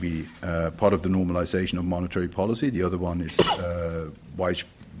will actually be part of the normalization of monetary policy. The other one is wage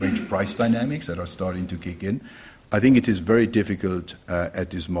price dynamics that are starting to kick in. I think it is very difficult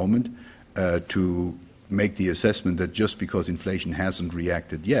at this moment to make the assessment that just because inflation hasn't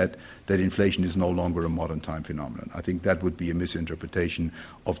reacted yet, that inflation is no longer a modern time phenomenon. I think that would be a misinterpretation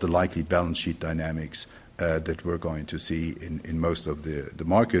of the likely balance sheet dynamics that we're going to see in most of the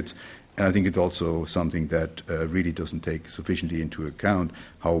markets. And I think it's also something that really doesn't take sufficiently into account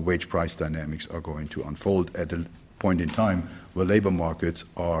how wage price dynamics are going to unfold at a point in time where labor markets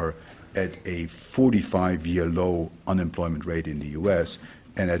are at a 45-year low unemployment rate in the U.S.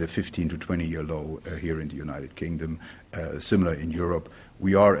 and at a 15 to 20-year low here in the United Kingdom, similar in Europe.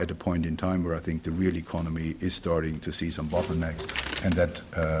 We are at a point in time where I think the real economy is starting to see some bottlenecks, and that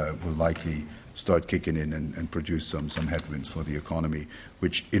will likely start kicking in and produce some headwinds for the economy,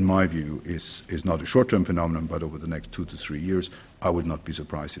 which in my view is not a short-term phenomenon, but over the next 2 to 3 years, I would not be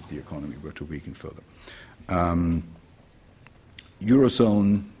surprised if the economy were to weaken further.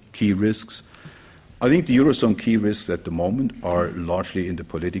 Eurozone key risks. I think the Eurozone key risks at the moment are largely in the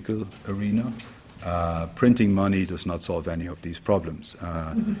political arena. Printing money does not solve any of these problems.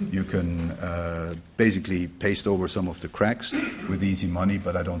 You can basically paste over some of the cracks with easy money,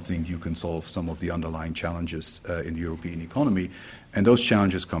 but I don't think you can solve some of the underlying challenges in the European economy. And those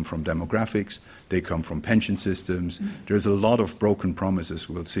challenges come from demographics, they come from pension systems. There's a lot of broken promises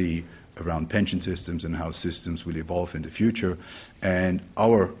we'll see around pension systems and how systems will evolve in the future. And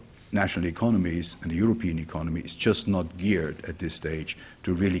our national economies and the European economy is just not geared at this stage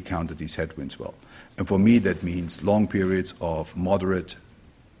to really counter these headwinds well. And for me, that means long periods of moderate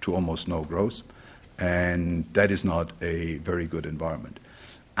to almost no growth, and that is not a very good environment.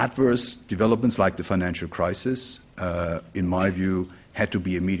 Adverse developments like the financial crisis, in my view, had to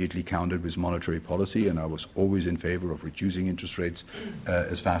be immediately countered with monetary policy, and I was always in favor of reducing interest rates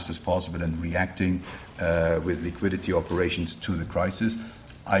as fast as possible and reacting with liquidity operations to the crisis.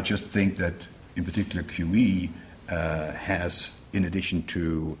 I just think that, in particular, QE has, in addition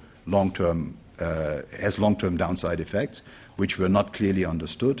to long-term downside effects, which were not clearly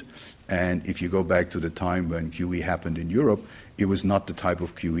understood. And if you go back to the time when QE happened in Europe, it was not the type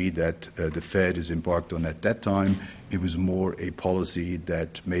of QE that the Fed is embarked on at that time. It was more a policy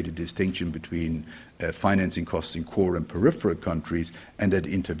that made a distinction between financing costs in core and peripheral countries, and that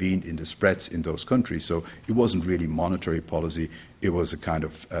intervened in the spreads in those countries. So it wasn't really monetary policy. It was a kind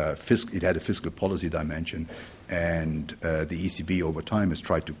of it had a fiscal policy dimension, and the ECB over time has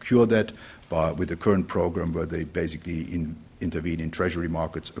tried to cure that with the current program, where they basically intervene in treasury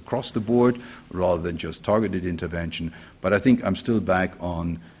markets across the board rather than just targeted intervention. But I think I'm still back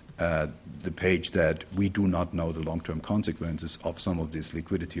on the page that we do not know the long-term consequences of some of these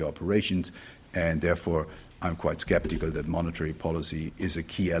liquidity operations, and therefore I'm quite skeptical that monetary policy is a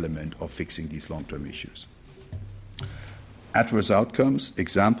key element of fixing these long-term issues. Adverse outcomes,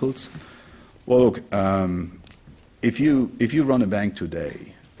 examples. Well, look, if you run a bank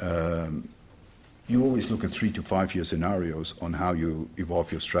today, you always look at 3 to 5 year scenarios on how you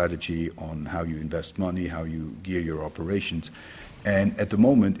evolve your strategy, on how you invest money, how you gear your operations. And at the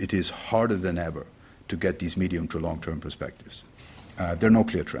moment, it is harder than ever to get these medium to long-term perspectives. There are no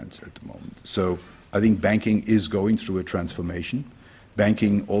clear trends at the moment. So I think banking is going through a transformation.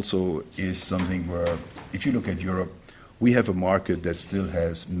 Banking also is something where, if you look at Europe, we have a market that still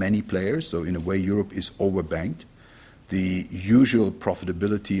has many players. So in a way, Europe is overbanked. The usual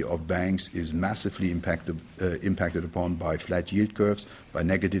profitability of banks is massively impacted upon by flat yield curves, by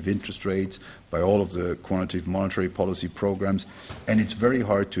negative interest rates, by all of the quantitative monetary policy programs. And it's very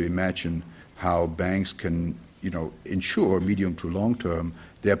hard to imagine how banks can, ensure medium to long term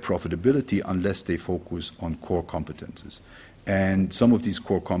their profitability unless they focus on core competences. And some of these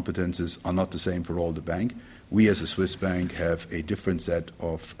core competences are not the same for all the bank. We as a Swiss bank have a different set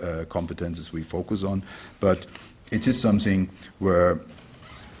of competences we focus on, but it is something where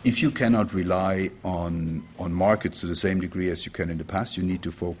if you cannot rely on markets to the same degree as you can in the past, you need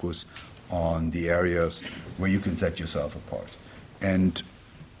to focus on the areas where you can set yourself apart. And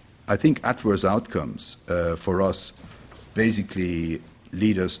I think adverse outcomes for us basically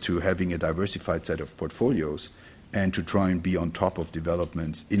lead us to having a diversified set of portfolios and to try and be on top of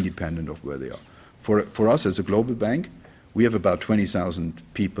developments independent of where they are. For us as a global bank, we have about 20,000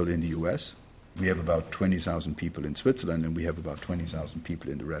 people in the US. We have about 20,000 people in Switzerland, and we have about 20,000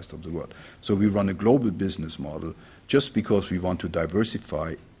 people in the rest of the world. So we run a global business model just because we want to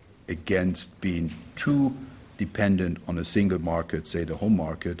diversify against being too dependent on a single market, say the home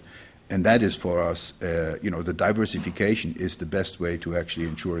market. And that is for us, the diversification is the best way to actually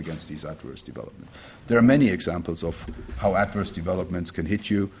ensure against these adverse developments. There are many examples of how adverse developments can hit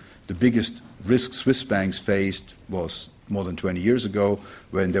you. The biggest risk Swiss banks faced was more than 20 years ago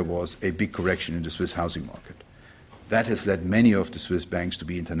when there was a big correction in the Swiss housing market. That has led many of the Swiss banks to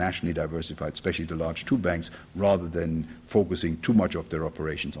be internationally diversified, especially the large two banks, rather than focusing too much of their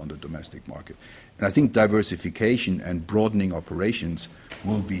operations on the domestic market. And I think diversification and broadening operations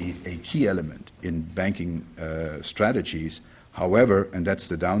will be a key element in banking strategies. However, and that's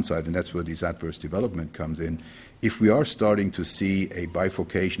the downside, and that's where this adverse development comes in, if we are starting to see a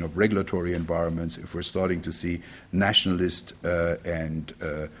bifurcation of regulatory environments, if we're starting to see nationalist and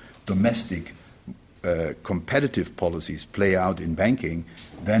domestic competitive policies play out in banking,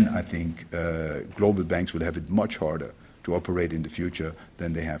 then I think global banks will have it much harder to operate in the future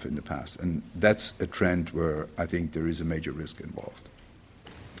than they have in the past. And that's a trend where I think there is a major risk involved.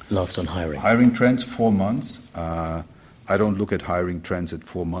 Last on hiring. Hiring trends, 4 months. I don't look at hiring trends at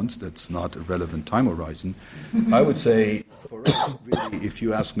 4 months. That's not a relevant time horizon. I would say, for us, really, if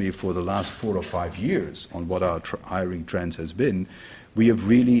you ask me for the last 4 or 5 years on what our hiring trends has been, we have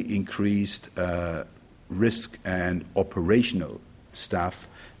really increased risk and operational staff,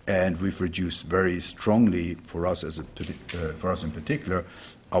 and we've reduced very strongly for us in particular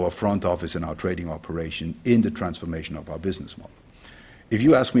our front office and our trading operation in the transformation of our business model. If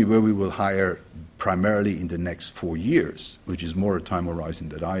you ask me where we will hire primarily in the next 4 years, which is more a time horizon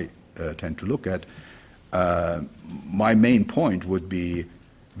that I tend to look at, my main point would be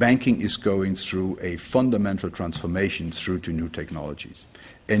banking is going through a fundamental transformation through to new technologies.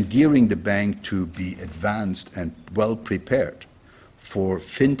 And gearing the bank to be advanced and well prepared for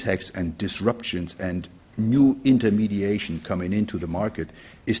fintechs and disruptions and new intermediation coming into the market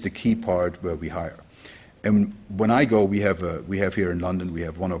is the key part where we hire. And when I go, we have here in London, we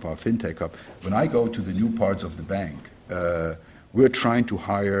have one of our FinTech hub. When I go to the new parts of the bank, we're trying to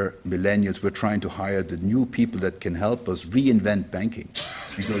hire millennials. We're trying to hire the new people that can help us reinvent banking.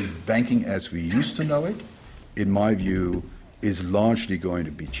 Because banking as we used to know it, in my view, is largely going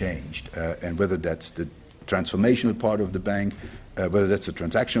to be changed. And whether that's the transformational part of the bank, whether that's the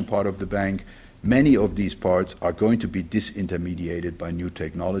transactional part of the bank, many of these parts are going to be disintermediated by new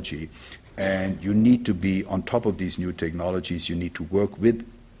technology. And you need to be on top of these new technologies. You need to work with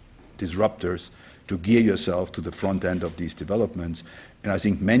disruptors to gear yourself to the front end of these developments. And I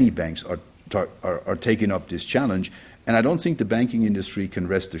think many banks are taking up this challenge. And I don't think the banking industry can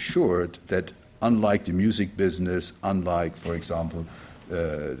rest assured that, unlike the music business, unlike, for example,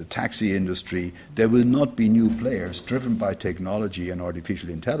 the taxi industry, there will not be new players driven by technology and artificial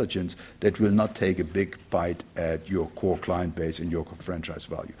intelligence that will not take a big bite at your core client base and your franchise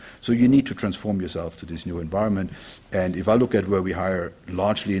value. So you need to transform yourself to this new environment. And if I look at where we hire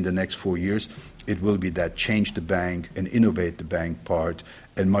largely in the next 4 years, it will be that change the bank and innovate the bank part,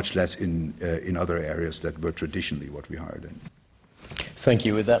 and much less in other areas that were traditionally what we hired in. Thank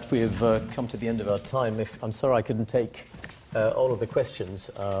you. With that, we've come to the end of our time. I'm sorry I couldn't take all of the questions.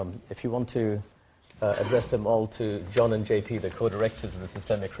 If you want to address them all to John and JP, the co-directors of the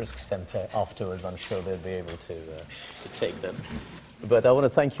Systemic Risk Center, afterwards, I'm sure they'll be able to take them. But I want to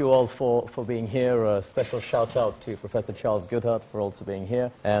thank you all for being here. A special shout out to Professor Charles Goodhart for also being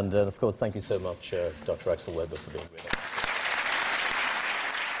here. And of course, thank you so much, Dr. Axel Weber, for being with us.